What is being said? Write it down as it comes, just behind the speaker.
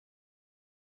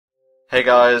Hey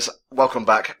guys, welcome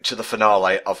back to the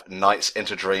finale of Nights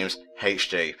into Dreams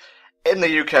HD. In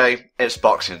the UK, it's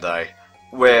Boxing Day.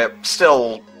 We're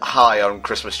still high on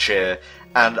Christmas cheer,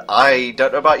 and I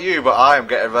don't know about you, but I am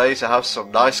getting ready to have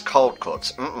some nice cold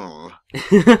cuts. I'm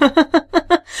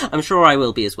sure I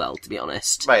will be as well, to be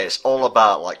honest. Mate, it's all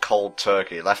about, like, cold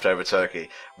turkey, leftover turkey,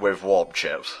 with warm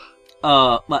chips.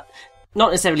 Well,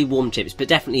 not necessarily warm chips, but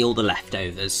definitely all the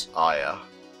leftovers. Oh yeah.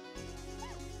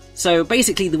 So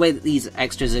basically the way that these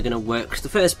extras are going to work, the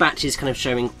first batch is kind of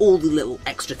showing all the little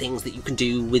extra things that you can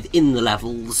do within the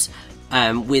levels,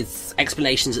 with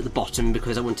explanations at the bottom,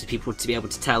 because I wanted people to be able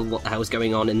to tell what the hell was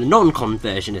going on in the non-con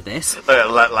version of this.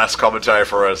 Less commentary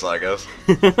for us, I guess.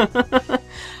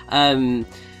 But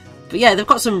yeah, they've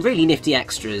got some really nifty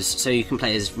extras, so you can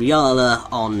play as Riala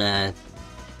on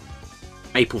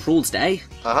April Fool's Day.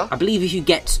 I believe if you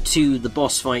get to the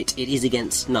boss fight, it is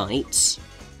against knights.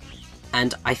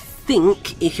 And I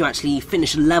think if you actually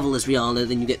finish a level as Riala,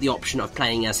 then you get the option of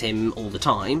playing as him all the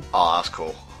time. Oh, that's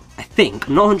cool. I think.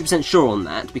 I'm not 100% sure on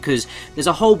that, because there's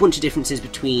a whole bunch of differences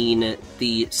between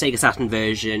the Sega Saturn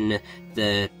version,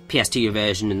 the PS2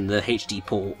 version, and the HD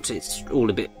port. It's all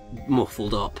a bit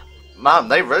muffled up. Man,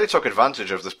 they really took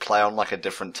advantage of this play on like a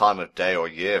different time of day or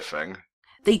year thing.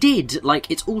 They did.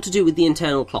 Like, it's all to do with the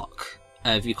internal clock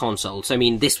of your console. So, I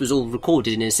mean, this was all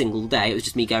recorded in a single day. It was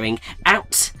just me going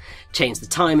out, change the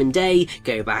time and day,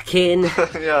 go back in,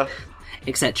 Yeah.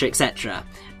 etc, etc.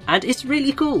 And it's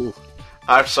really cool.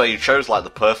 I have to say, you chose like the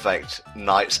perfect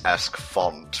Knights-esque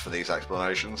font for these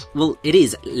explanations. Well, it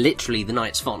is literally the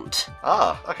Knight's font.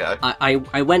 Ah, okay.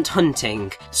 I went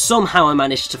hunting. Somehow I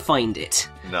managed to find it.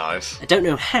 Nice. I don't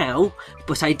know how,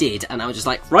 but I did, and I was just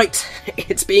like, right,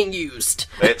 it's being used.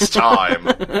 It's time.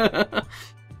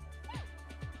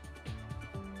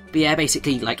 But yeah,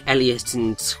 basically, like, Elliot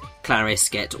and Clarice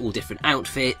get all different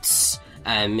outfits.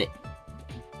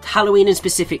 Halloween and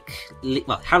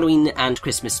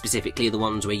Christmas specifically are the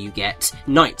ones where you get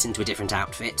knights into a different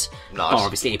outfit. Nice. Or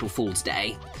obviously April Fool's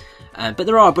Day. But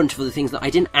there are a bunch of other things that I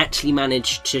didn't actually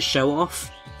manage to show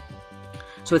off.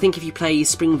 So I think if you play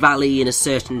Spring Valley in a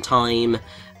certain time,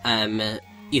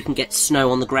 you can get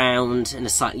snow on the ground and a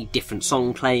slightly different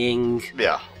song playing.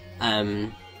 Yeah.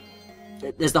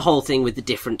 There's the whole thing with the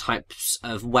different types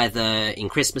of weather in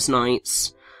Christmas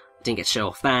nights. I didn't get to show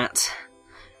off that.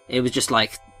 It was just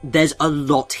like, there's a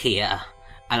lot here,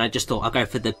 and I just thought I'll go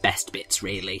for the best bits,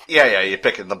 really. Yeah, you're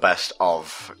picking the best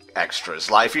of extras.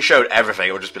 Like, if you showed everything,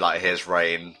 it would just be like, here's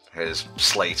rain, here's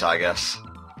sleet, I guess.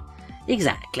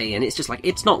 Exactly, and it's just like,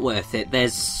 it's not worth it.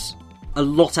 There's a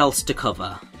lot else to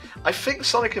cover. I think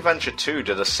Sonic Adventure 2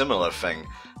 did a similar thing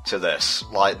to this.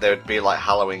 Like, there would be, like,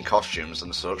 Halloween costumes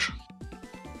and such.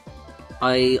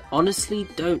 I honestly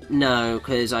don't know,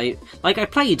 because I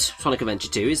played Sonic Adventure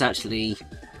 2, it's actually...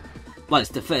 Well, it's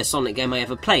the first Sonic game I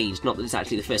ever played, not that it's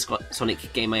actually the first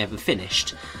Sonic game I ever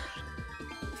finished.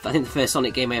 I think the first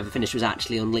Sonic game I ever finished was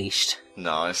actually Unleashed.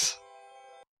 Nice.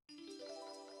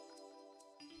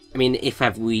 I mean, if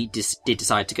ever we did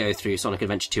decide to go through Sonic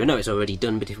Adventure 2, I know it's already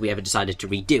done, but if we ever decided to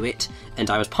redo it, and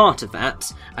I was part of that,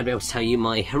 I'd be able to tell you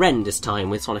my horrendous time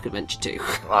with Sonic Adventure 2.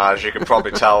 As you can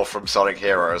probably tell from Sonic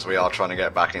Heroes, we are trying to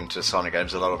get back into Sonic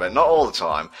games a little bit. Not all the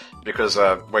time, because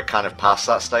we're kind of past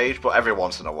that stage, but every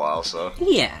once in a while, so...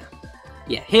 Yeah.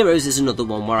 Yeah, Heroes is another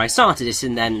one where I started it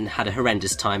and then had a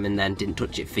horrendous time and then didn't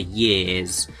touch it for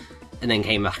years. And then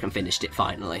came back and finished it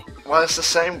finally. Well, it's the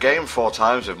same game 4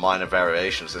 times with minor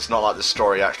variations. It's not like the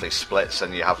story actually splits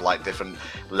and you have like different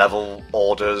level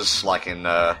orders like in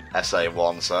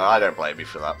SA1, so I don't blame you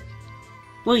for that.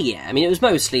 Well, yeah, I mean, it was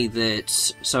mostly that...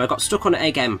 So I got stuck on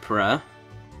Egg Emperor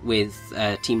with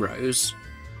Team Rose.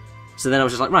 So then I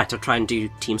was just like, right, I'll try and do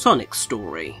Team Sonic's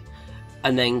story.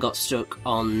 And then got stuck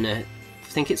on, I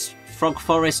think it's Frog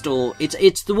Forest, or...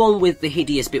 It's the one with the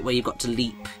hideous bit where you've got to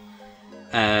leap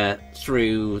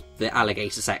through the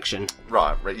alligator section.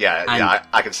 Right, yeah,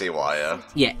 I can see why, yeah.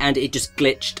 Yeah, and it just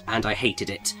glitched, and I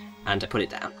hated it, and I put it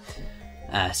down.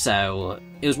 So,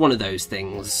 it was one of those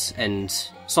things, and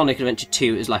Sonic Adventure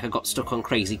 2 is like I got stuck on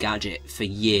Crazy Gadget for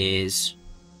years,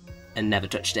 and never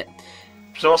touched it.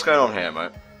 So what's going on here,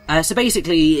 mate? So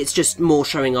basically, it's just more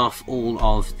showing off all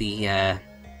of the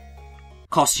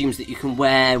costumes that you can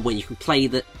wear, when you can play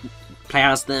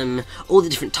as them, all the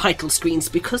different title screens,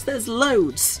 because there's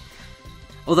loads.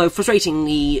 Although,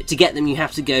 frustratingly, to get them you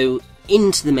have to go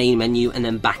into the main menu and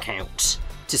then back out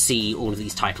to see all of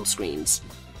these title screens.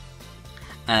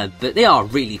 But they are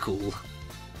really cool.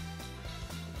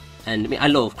 And I mean, I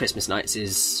love Christmas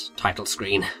Nights' title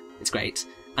screen. It's great.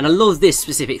 And I love this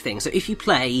specific thing. So if you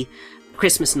play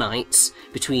Christmas night,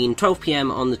 between 12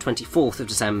 PM on the 24th of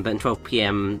December and 12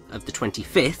 PM of the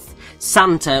 25th,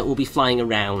 Santa will be flying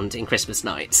around in Christmas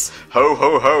nights. Ho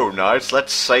ho ho, Knights,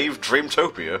 let's save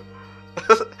Dreamtopia.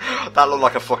 That looked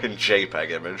like a fucking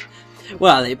JPEG image.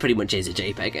 Well, it pretty much is a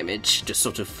JPEG image, just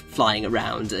sort of flying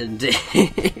around, and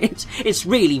it's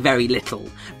really very little,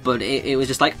 but it was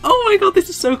just like, oh my god, this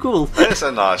is so cool. It's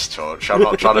a nice touch. I'm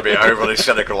not trying to be overly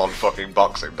cynical on fucking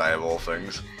Boxing Day of all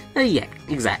things. Yeah,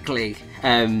 exactly.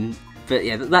 But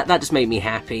yeah, that just made me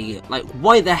happy. Like,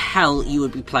 why the hell you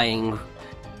would be playing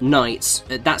Knights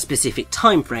at that specific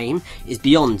time frame is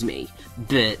beyond me,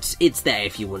 but it's there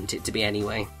if you want it to be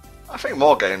anyway. I think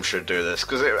more games should do this,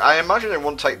 because I imagine it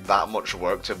wouldn't take that much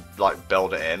work to like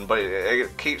build it in, but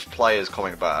it keeps players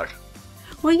coming back.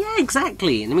 Well, yeah,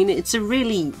 exactly. And I mean, it's a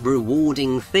really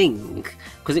rewarding thing,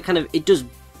 because it does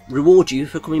reward you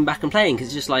for coming back and playing, because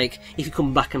it's just like, if you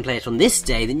come back and play it on this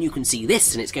day, then you can see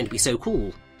this, and it's going to be so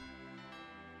cool.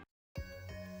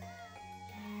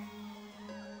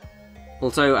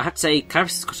 Also, I have to say,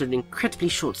 Clarice has got an incredibly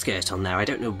short skirt on there. I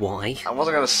don't know why. I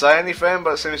wasn't going to say anything,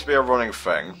 but it seems to be a running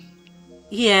thing.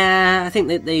 Yeah, I think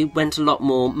that they went a lot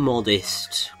more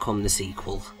modest come the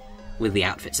sequel with the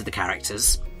outfits of the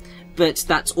characters. But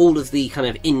that's all of the kind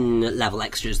of in-level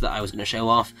extras that I was going to show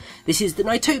off. This is the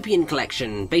NiGHTopian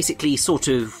collection, basically sort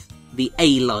of the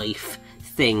A-Life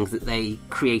thing that they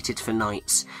created for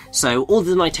Knights. So all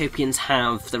the NiGHTopians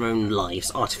have their own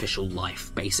lives, artificial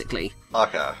life, basically.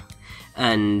 Okay.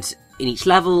 And in each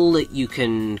level, you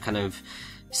can kind of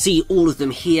see all of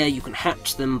them here. You can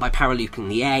hatch them by paralooping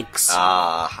the eggs.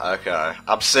 Ah, okay.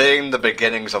 I'm seeing the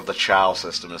beginnings of the Chow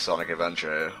system in Sonic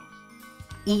Adventure.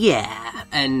 Yeah,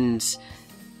 and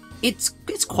it's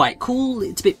quite cool.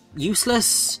 It's a bit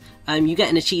useless. You get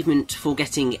an achievement for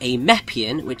getting a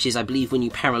Mepian, which is, I believe, when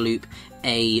you paraloop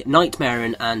a Nightmare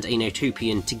and a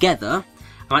NiGHTopian together.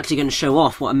 I'm actually going to show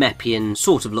off what a Mepian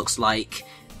sort of looks like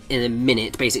in a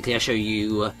minute. Basically, I show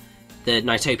you the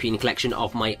NiGHTopian collection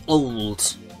of my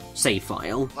old save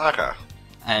file. Okay.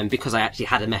 Because I actually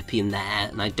had a Mepian there,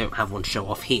 and I don't have one to show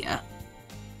off here.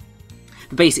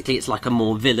 But basically, it's like a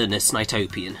more villainous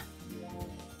NiGHTopian.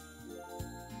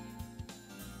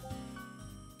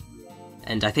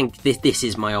 And I think this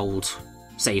is my old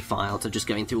save file, so just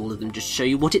going through all of them just to show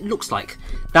you what it looks like.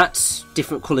 That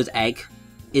different coloured egg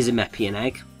is a Mepian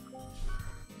egg.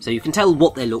 So you can tell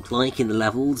what they look like in the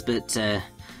levels, but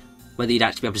whether you'd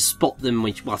actually be able to spot them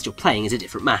whilst you're playing is a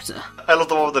different matter. I love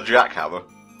the one with the jackhammer.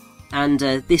 And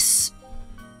this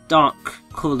dark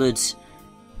coloured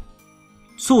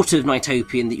sort of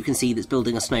NiGHTopian that you can see that's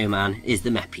building a snowman is the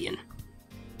Mepian.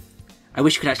 I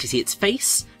wish you could actually see its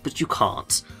face, but you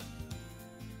can't.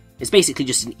 It's basically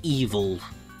just an evil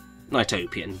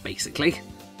NiGHTopian, basically.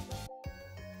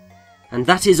 And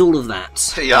that is all of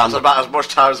that. Yeah, it's about as much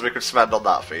time as we could spend on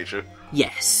that feature.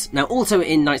 Yes. Now, also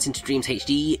in Nights into Dreams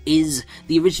HD is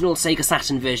the original Sega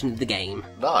Saturn version of the game.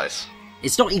 Nice.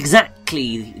 It's not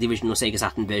exactly the original Sega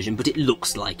Saturn version, but it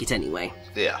looks like it anyway.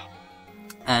 Yeah.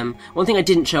 One thing I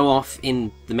didn't show off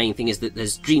in the main thing is that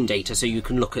there's dream data, so you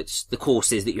can look at the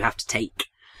courses that you have to take,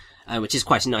 which is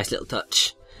quite a nice little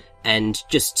touch. And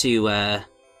just to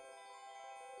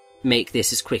make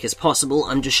this as quick as possible,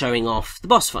 I'm just showing off the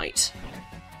boss fight.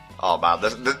 Oh man,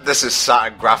 this is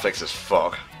Saturn graphics as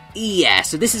fuck. Yeah,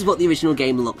 so this is what the original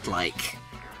game looked like.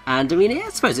 And I mean, yeah, I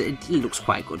suppose it looks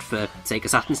quite good for Sega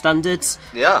Saturn standards.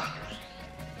 Yeah.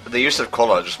 The use of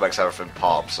colour just makes everything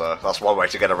pop, so that's one way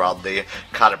to get around the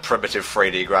kind of primitive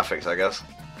 3D graphics, I guess.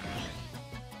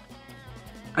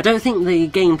 I don't think the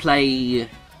gameplay...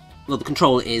 Well, the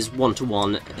control is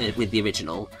one-to-one with the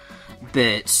original,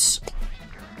 but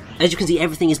as you can see,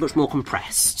 everything is much more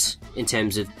compressed in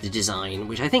terms of the design,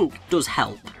 which I think does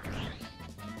help.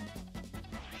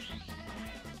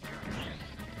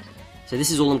 So this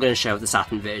is all I'm going to show of the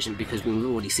Saturn version, because we've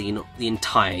already seen the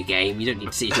entire game. You don't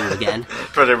need to see it all again.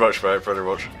 Pretty much, mate, pretty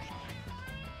much.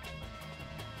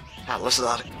 Yeah, listen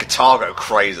to that guitar go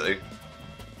crazy.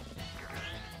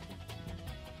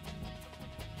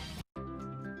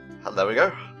 And there we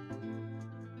go.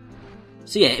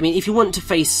 So yeah, I mean, if you want to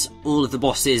face all of the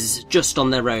bosses just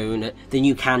on their own, then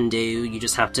you can do. You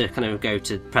just have to kind of go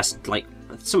to press, like,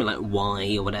 something like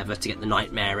Y or whatever to get the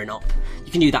Nightmare up.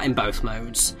 You can do that in both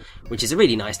modes, which is a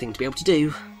really nice thing to be able to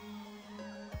do.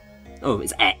 Oh,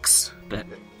 it's X, but...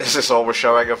 Is this all we're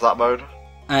showing of that mode?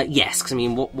 Yes, because I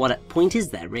mean, what point is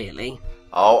there, really?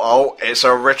 Oh, it's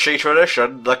a Richie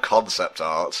tradition, the concept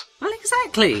art. Well,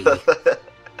 exactly.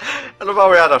 I love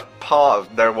how we had a part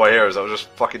of No More Heroes that was just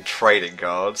fucking trading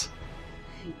cards.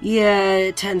 Yeah,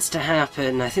 it tends to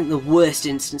happen. I think the worst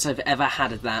instance I've ever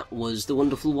had of that was the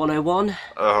Wonderful 101.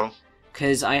 Uh-huh.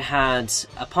 because I had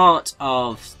a part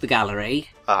of the gallery,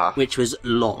 which was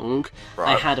long.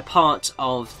 Right. I had a part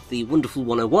of the Wonderful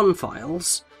 101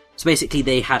 files. So basically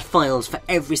they had files for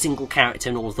every single character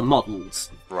and all of the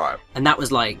models. Right. And that was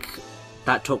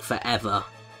that took forever.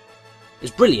 It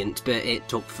was brilliant, but it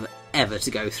took forever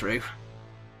to go through.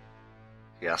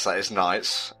 Yes, that is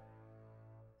NiGHTS.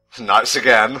 NiGHTS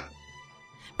again.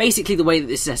 Basically, the way that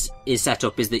this is set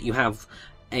up is that you have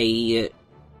a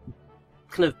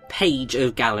kind of page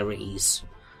of galleries.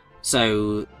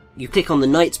 So you click on the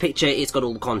NiGHTS picture, it's got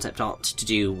all the concept art to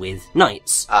do with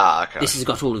NiGHTS. Okay. This has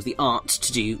got all of the art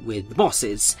to do with the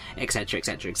bosses, etc,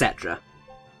 etc, etc.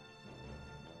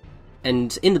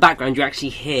 And in the background you actually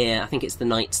hear, I think it's the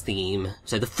NiGHTS theme,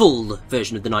 so the full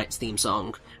version of the NiGHTS theme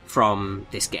song from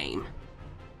this game.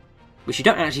 Which you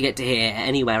don't actually get to hear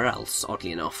anywhere else,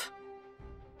 oddly enough.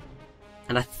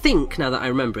 And I think, now that I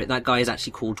remember it, that guy is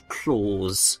actually called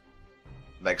Claws.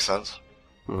 Makes sense.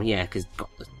 Well, yeah, because he's got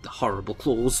the horrible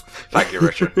claws. Thank you,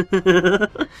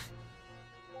 Richard.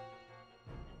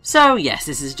 So, yes,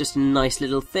 this is just a nice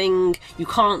little thing. You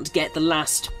can't get the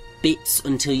last bits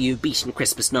until you've beaten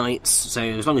Christmas NiGHTS, so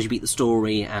as long as you beat the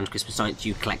story and Christmas NiGHTS,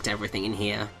 you collect everything in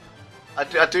here.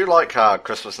 I do like how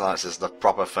Christmas NiGHTS is the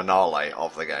proper finale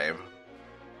of the game.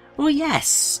 Well,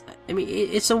 yes. I mean,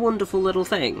 it's a wonderful little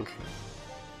thing.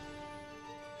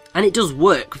 And it does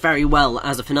work very well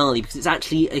as a finale because it's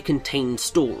actually a contained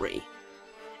story.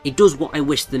 It does what I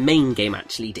wish the main game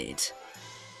actually did.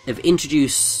 Of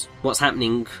introduce what's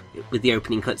happening with the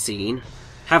opening cutscene,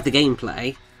 have the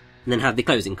gameplay, and then have the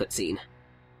closing cutscene.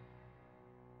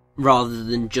 Rather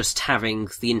than just having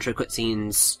the intro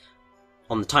cutscenes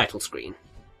on the title screen.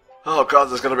 Oh god,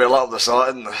 there's going to be a lot of this art,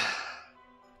 isn't there?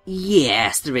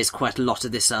 Yes, there is quite a lot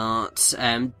of this art,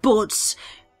 but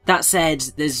that said,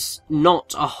 there's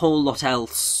not a whole lot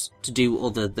else to do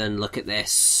other than look at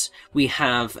this. We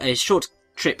have a short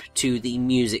trip to the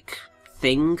music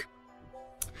thing,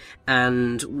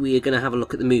 and we're going to have a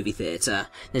look at the movie theatre.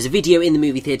 There's a video in the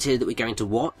movie theatre that we're going to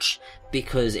watch,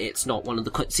 because it's not one of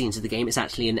the cutscenes of the game, it's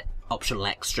actually an optional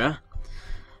extra,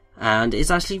 and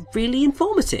it's actually really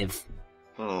informative.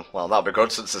 Well, that'll be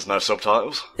good since there's no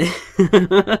subtitles.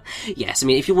 Yes, I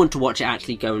mean, if you want to watch it,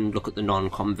 actually go and look at the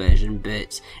non-com version,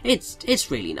 but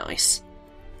it's really nice.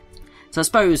 So I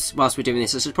suppose, whilst we're doing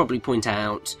this, I should probably point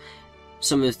out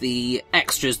some of the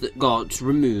extras that got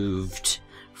removed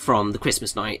from the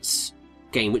Christmas NiGHTS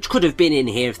game, which could have been in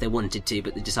here if they wanted to,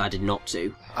 but they decided not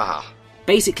to.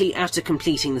 Basically, after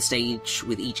completing the stage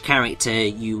with each character,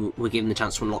 you were given the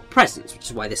chance to unlock presents, which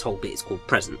is why this whole bit is called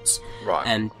Presents.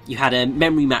 Right. You had a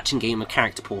memory matching game of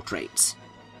character portraits.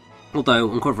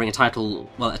 Although uncovering a tile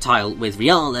with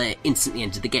Riala instantly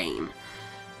entered the game.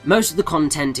 Most of the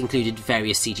content included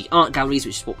various CG art galleries,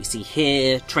 which is what we see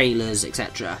here, trailers,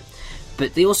 etc.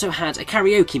 But they also had a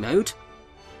karaoke mode,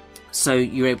 so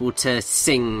you were able to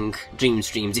sing Dream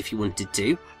Streams if you wanted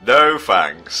to. No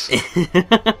thanks.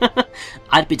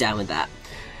 I'd be down with that.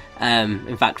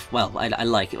 In fact, well, I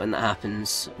like it when that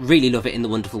happens. Really love it in the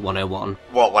Wonderful 101.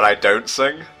 What, when I don't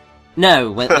sing?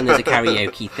 No, when there's a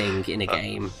karaoke thing in a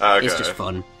game. Okay. It's just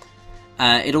fun.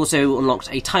 It also unlocked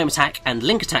a time attack and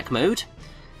link attack mode.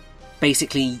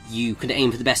 Basically, you could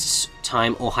aim for the best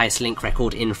time or highest link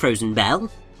record in Frozen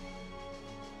Bell,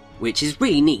 which is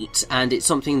really neat, and it's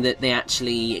something that they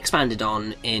actually expanded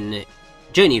on in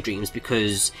Journey of Dreams,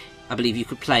 because I believe you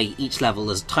could play each level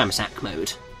as time attack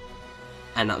mode,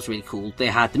 and that was really cool. They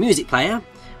had the music player,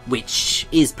 which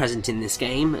is present in this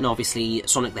game, and obviously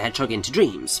Sonic the Hedgehog Into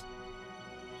Dreams,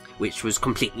 which was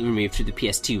completely removed through the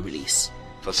PS2 release.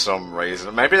 For some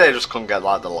reason. Maybe they just couldn't get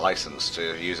the license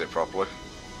to use it properly.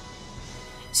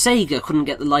 Sega couldn't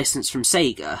get the license from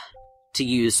Sega to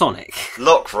use Sonic.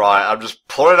 Look, right, I'm just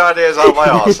pulling ideas out of my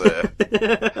arse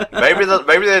here.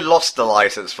 Maybe they lost the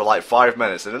license for like 5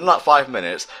 minutes, and in that 5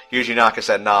 minutes, Yuji Naka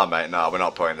said, "Nah, mate, we're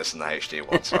not putting this in the HD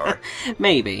one, sorry."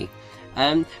 Maybe.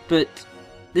 But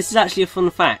this is actually a fun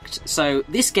fact. So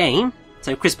this game,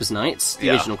 Christmas NiGHTS, the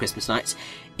original Christmas NiGHTS,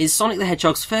 is Sonic the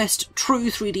Hedgehog's first true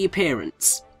 3D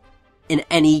appearance in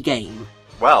any game.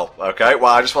 Well, okay,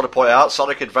 I just want to point out,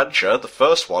 Sonic Adventure, the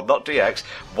first one, not DX,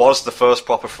 was the first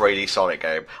proper 3D Sonic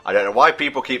game. I don't know why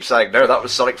people keep saying, no, that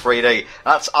was Sonic 3D.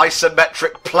 That's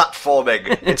isometric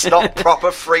platforming. It's not proper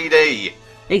 3D.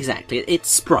 Exactly,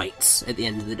 it's sprites at the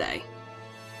end of the day.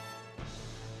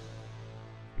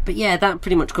 But yeah, that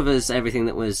pretty much covers everything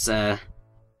that was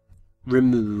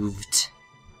removed.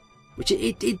 Which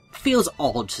it feels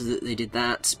odd that they did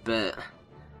that, but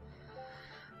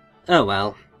oh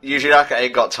well. Yuji Naka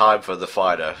ain't got time for the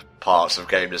finer parts of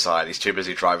game design. He's too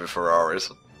busy driving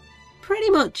Ferraris. Pretty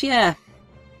much, yeah.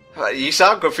 You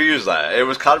sound confused there. It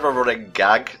was kind of a running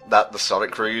gag that the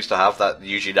Sonic crew used to have, that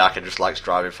Yuji Naka just likes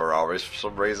driving Ferraris for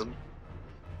some reason.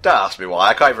 Don't ask me why,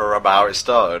 I can't even remember how it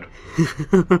started.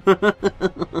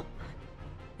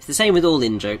 It's the same with all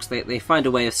in-jokes, they find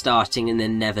a way of starting and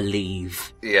then never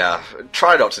leave. Yeah,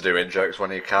 try not to do in-jokes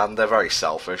when you can, they're very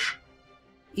selfish.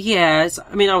 Yeah,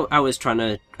 I mean, I was trying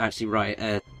to actually write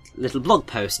a little blog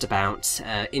post about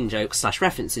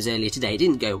in-jokes/references earlier today. It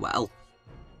didn't go well.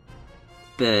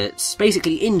 But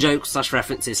basically,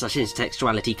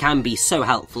 in-jokes/references/intertextuality can be so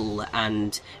helpful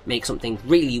and make something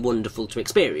really wonderful to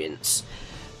experience,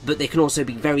 but they can also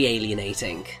be very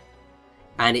alienating.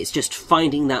 And it's just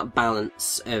finding that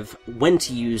balance of when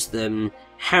to use them,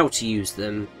 how to use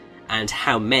them, and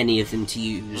how many of them to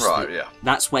use. Right, yeah.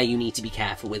 That's where you need to be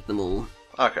careful with them all.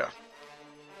 Okay.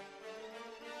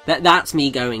 That's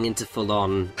me going into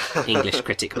full-on English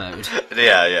critic mode.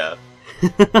 Yeah. You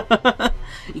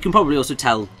can probably also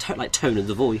tell, tone of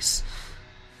the voice.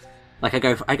 Like,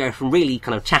 I go from really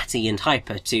kind of chatty and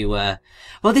hyper to,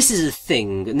 well, this is a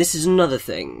thing, and this is another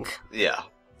thing. Yeah.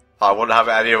 I wouldn't have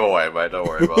it any other way, mate, don't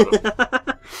worry about it.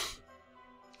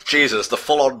 Jesus, the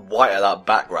full-on white of that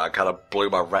background kind of blew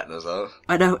my retinas out.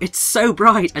 I know, it's so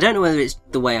bright. I don't know whether it's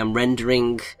the way I'm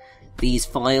rendering these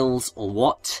files or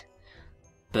what,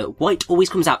 but white always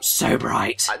comes out so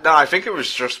bright. No, I think it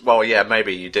was just, well, yeah,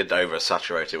 maybe you did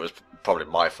oversaturate it. It was probably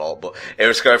my fault, but it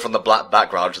was going from the black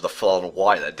background to the full-on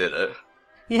white that did it.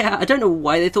 Yeah, I don't know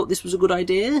why they thought this was a good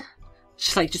idea.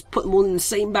 Just put them all in the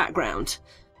same background.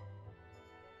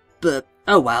 But,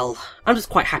 oh well. I'm just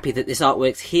quite happy that this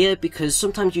artwork's here, because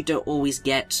sometimes you don't always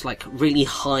get, really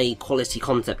high quality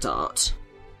concept art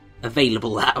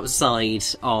available outside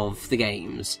of the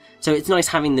games. So it's nice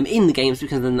having them in the games,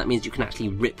 because then that means you can actually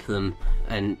rip them,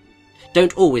 and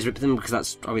don't always rip them, because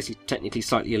that's obviously technically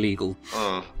slightly illegal.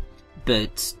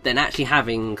 But then actually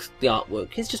having the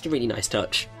artwork is just a really nice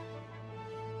touch.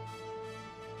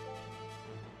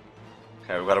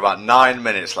 Okay, we've got about 9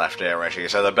 minutes left here, Richie,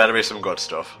 so there better be some good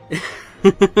stuff.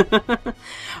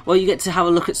 Well, you get to have a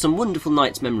look at some wonderful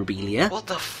NiGHTS memorabilia. What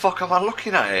the fuck am I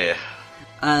looking at here?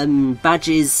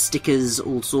 Badges, stickers,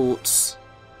 all sorts.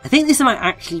 I think this might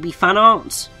actually be fan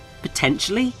art,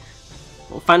 potentially,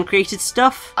 or fan-created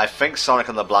stuff. I think Sonic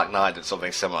and the Black Knight did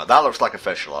something similar. That looks like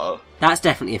official art. That's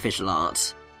definitely official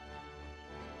art.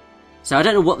 So I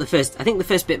don't know what the first... I think the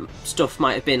first bit stuff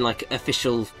might have been,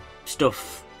 official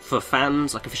stuff for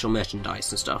fans, official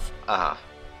merchandise and stuff. Uh-huh.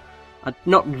 I'm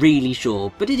not really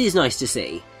sure, but it is nice to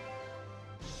see.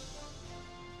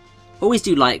 Always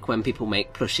do like when people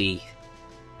make plushy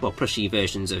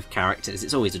versions of characters.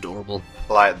 It's always adorable.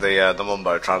 Like the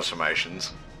Mumbo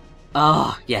transformations.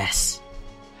 Ah, yes.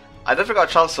 I never got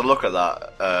a chance to look at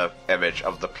that image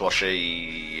of the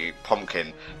plushy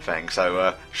pumpkin thing,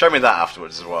 so show me that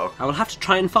afterwards as well. I will have to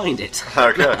try and find it.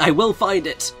 Okay. I will find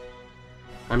it.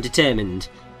 I'm determined.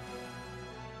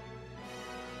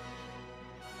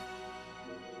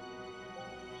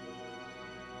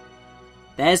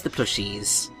 There's the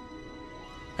plushies.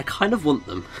 I kind of want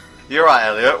them. You're right,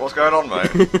 Elliot. What's going on,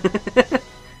 mate?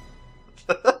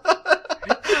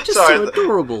 Just sorry, so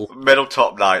adorable. Middle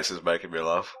top nights is making me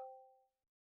laugh.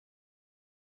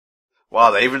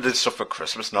 Wow, they even did stuff for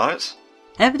Christmas nights?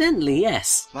 Evidently,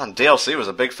 yes. Man, DLC was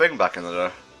a big thing back in the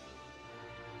day.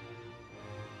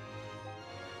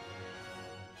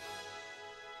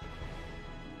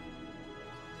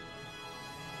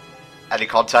 Any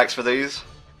context for these?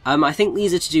 I think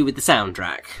these are to do with the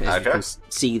soundtrack, as Okay. you can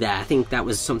see there. I think that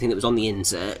was something that was on the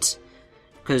insert.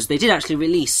 Because they did actually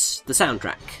release the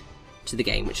soundtrack to the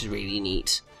game, which is really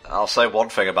neat. I'll say one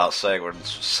thing about Sega and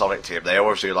Sonic Team, they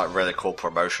always do really cool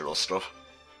promotional stuff.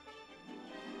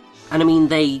 And I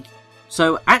mean,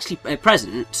 so actually at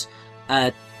present,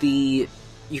 you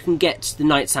can get the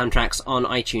night soundtracks on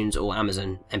iTunes or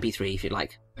Amazon MP3 if you'd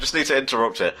like. I just need to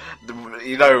interrupt it.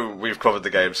 You know, we've covered the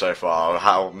game so far,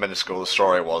 how minuscule the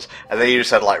story was, and then you just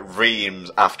had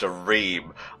reams after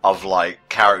ream of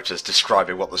characters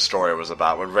describing what the story was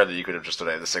about, when really you could have just done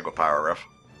it in a single paragraph.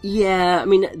 Yeah, I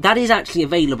mean, that is actually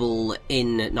available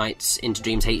in NiGHTS Into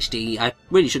Dreams HD. I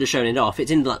really should have shown it off.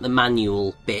 It's in the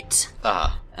manual bit.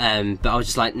 Uh-huh. But I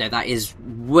was just no, that is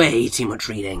way too much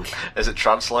reading. Is it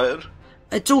translated?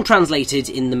 It's all translated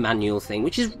in the manual thing,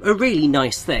 which is a really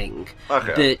nice thing.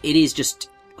 Okay. But it is just,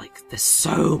 there's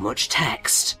so much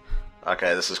text.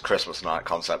 Okay, this is Christmas night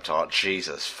concept art.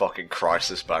 Jesus fucking Christ,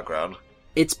 this background.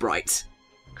 It's bright.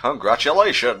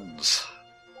 Congratulations!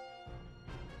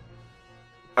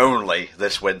 Only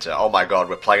this winter. Oh my god,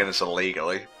 we're playing this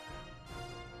illegally.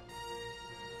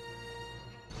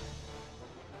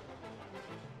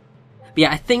 But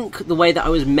yeah, I think the way that I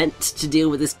was meant to deal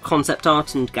with this concept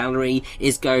art and gallery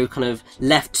is go kind of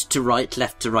left to right,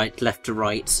 left to right, left to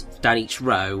right, down each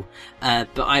row.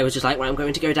 But I was just like, well, I'm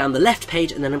going to go down the left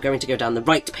page and then I'm going to go down the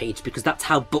right page because that's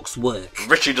how books work.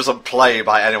 Richie doesn't play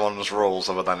by anyone's rules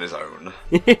other than his own.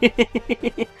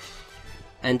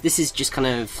 And this is just kind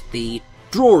of the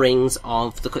drawings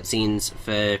of the cutscenes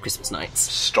for Christmas Nights.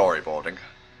 Storyboarding.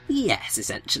 Yes,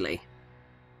 essentially.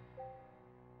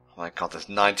 Oh my god, there's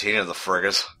 19 of the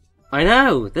friggers. I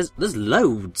know, there's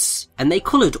loads. And they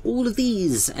coloured all of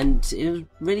these, and it was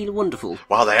really wonderful.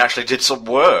 Wow, they actually did some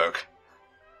work.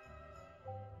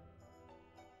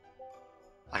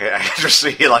 I can just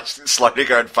see like slowly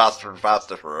going faster and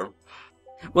faster for him.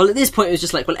 Well, at this point it was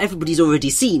just like, well, everybody's already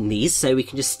seen these, so we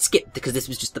can just skip, because this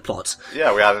was just the plot.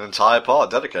 Yeah, we had an entire part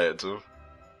dedicated to him.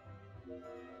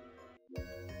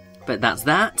 But that's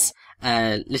that.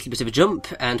 A little bit of a jump,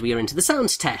 and we are into the sound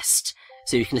test.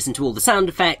 So you can listen to all the sound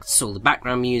effects, all the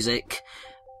background music.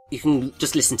 You can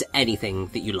just listen to anything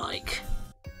that you like.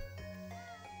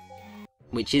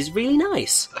 Which is really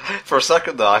nice. For a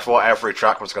second though, I thought every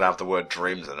track was going to have the word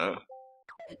dreams in it.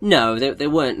 No, they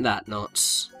weren't that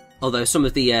not. Although some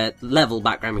of the level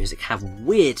background music have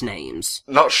weird names.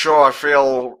 Not sure I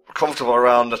feel comfortable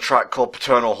around a track called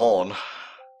Paternal Horn.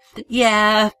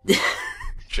 Yeah.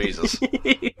 Jesus.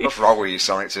 What's wrong with you,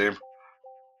 Sonic Team?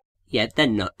 Yeah, they're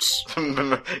nuts.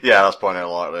 Yeah, that's pointing it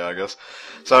lightly, I guess.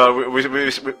 So, we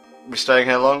staying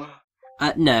here long?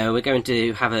 No, we're going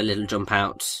to have a little jump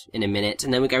out in a minute,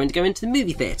 and then we're going to go into the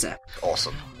movie theatre.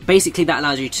 Awesome. Basically, that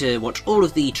allows you to watch all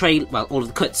of the all of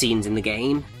the cutscenes in the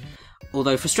game.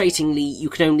 Although, frustratingly, you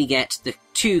can only get the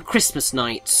 2 Christmas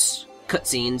Nights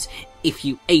cutscenes if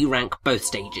you A-rank both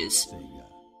stages.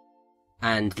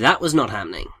 And that was not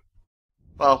happening.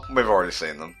 Well, we've already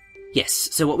seen them. Yes,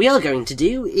 so what we are going to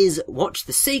do is watch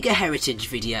the Sega Heritage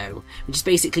video, which is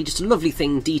basically just a lovely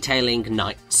thing detailing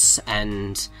Nights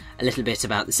and a little bit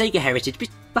about the Sega Heritage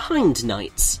behind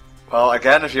Nights. Well,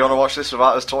 again, if you want to watch this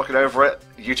without us talking over it,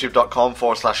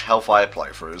 youtube.com/Hellfire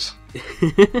playthroughs.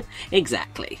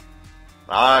 Exactly.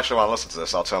 I actually want to listen to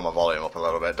this, I'll turn my volume up a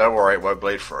little bit. Don't worry, it won't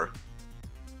bleed through.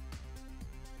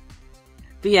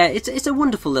 But yeah, it's a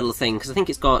wonderful little thing, because I think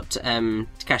it's got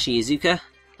Takashi Iizuka.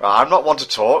 I'm not one to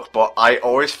talk, but I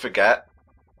always forget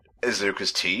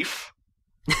Izuka's teeth.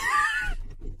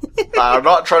 I'm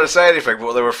not trying to say anything,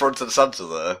 but they were front and centre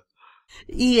there.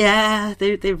 Yeah,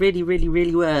 they really, really,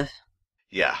 really were.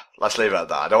 Yeah, let's leave it at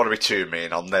that. I don't want to be too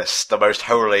mean on this, the most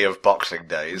holy of Boxing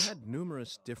Days. We had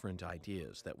numerous different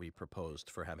ideas that we proposed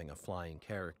for having a flying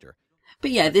character.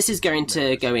 But yeah, this is going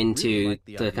to go into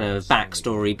the kind of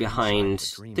backstory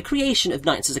behind the creation of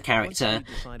Knights as a character,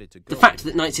 the fact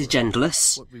that Knights is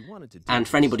genderless, and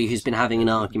for anybody who's been having an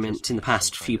argument in the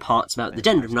past few parts about the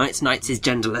gender of Knights, Knights is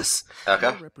genderless.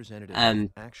 Okay.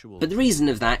 But the reason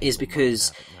of that is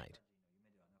because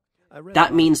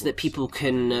that means that people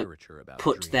can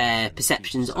put their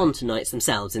perceptions onto Knights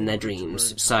themselves in their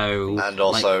dreams. So, and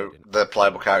also, the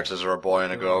playable characters are a boy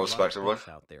and a girl, respectively.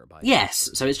 Yes,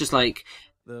 so it's just like,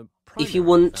 if you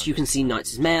want, you can see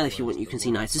Knights as male, if you want, you can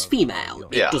see Knights as female.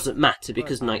 Yeah. It doesn't matter,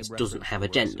 because Knights doesn't have a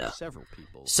gender.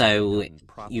 So,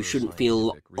 you shouldn't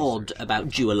feel odd about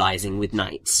dualising with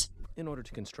Knights.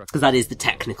 Because that is the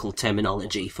technical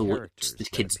terminology for what the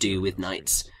kids do with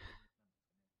Knights.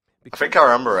 I think I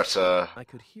remember at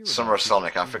Summer of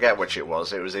Sonic, I forget which it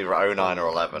was either 09 or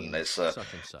 11, it's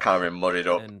kind of been muddied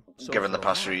up given the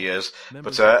past few years,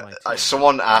 but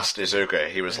someone asked Izuka,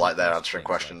 he was like there answering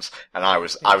questions, and I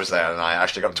was there and I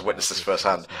actually got to witness this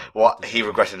firsthand, what he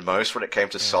regretted most when it came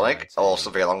to Sonic, or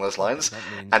something along those lines,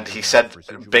 and he said,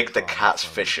 Big the Cat's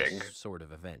fishing.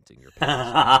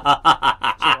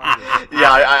 Yeah,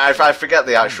 I forget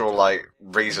the actual, like,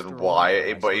 reason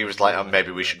why, but he was like, oh, maybe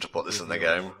we should put this in the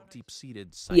game.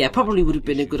 Yeah, probably would have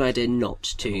been a good idea not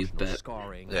to, but...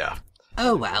 Yeah.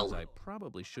 Oh well.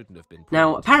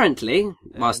 Now, apparently,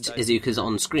 whilst Izuka's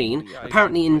on screen,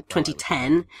 apparently in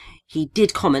 2010, he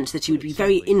did comment that he would be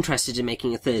very interested in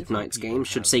making a third Knights game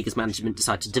should Sega's management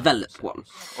decide to develop one.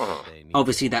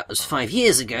 Obviously, that was 5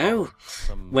 years ago,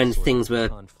 when things were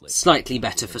slightly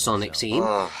better for Sonic Team.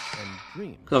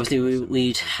 Obviously,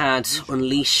 we'd had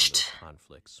Unleashed,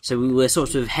 so we were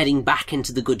sort of heading back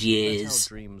into the good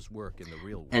years,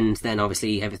 and then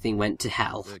obviously everything went to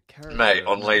hell. Mate,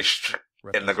 Unleashed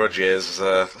in the good years is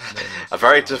a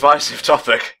very divisive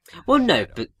topic. Well, no,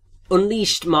 but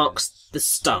Unleashed marks the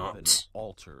start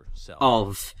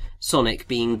of Sonic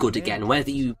being good again,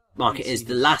 whether you mark it as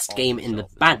the last game in the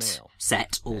bad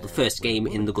set or the first game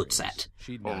in the good set.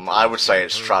 I would say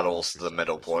it straddles the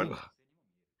middle point.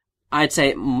 I'd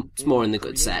say it's more in the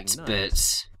good set,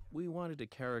 but we wanted a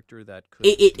character that could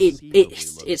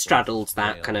It straddled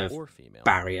that kind of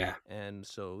barrier. And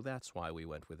so that's why we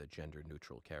went with a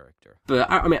gender-neutral character. But,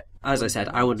 I mean, as I said,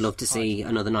 I would love to see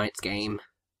another Knights game.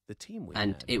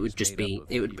 And it would just be,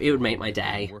 it would make my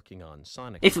day.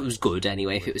 If it was good,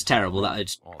 anyway. If it was terrible, that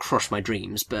would crush my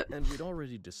dreams, but... And we'd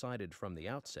already decided from the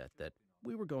outset that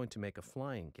we were going to make a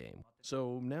flying game.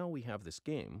 So now we have this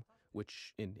game,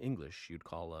 which in English you'd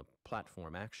call a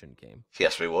platform action game.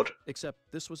 Yes, we would. Except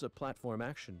this was a platform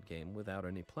action game without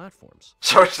any platforms.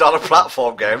 So it's not a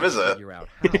platform game, is it?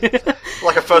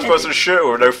 Like a first-person shooter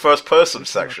with no first-person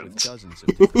sections.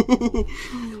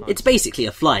 It's basically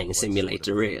a flying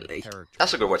simulator, really.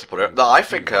 That's a good way to put it. No, I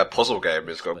think a puzzle game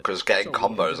is good, because getting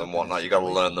combos and whatnot, you gotta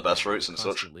learn the best routes and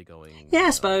such. Yeah,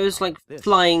 I suppose, like,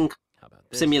 flying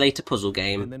simulator puzzle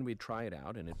game. And then we'd try it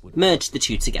out and it would merge the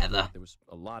two together. There was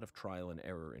a lot of trial and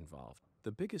error involved.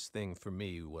 The biggest thing for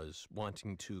me was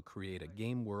wanting to create a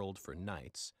game world for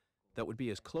Knights that would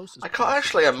be as close as I can't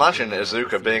actually imagine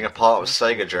Iizuka being a part of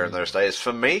Sega during those days.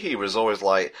 For me, he was always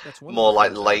like more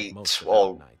like late,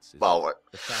 or well,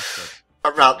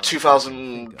 around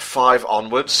 2005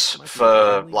 onwards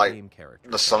for like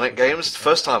the Sonic games. The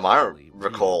first time I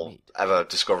recall ever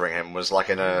discovering him was like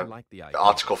in a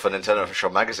article for Nintendo Official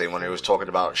Magazine when he was talking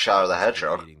about Shadow the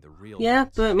Hedgehog. Yeah,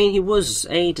 but I mean, he was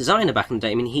a designer back in the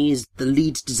day. I mean, he's the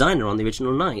lead designer on the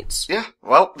original Knights. Yeah,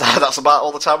 well, that's about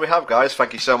all the time we have, guys.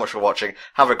 Thank you so much for watching.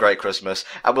 Have a great Christmas,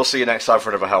 and we'll see you next time for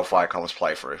another Hellfire Commons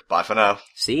playthrough. Bye for now.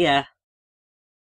 See ya.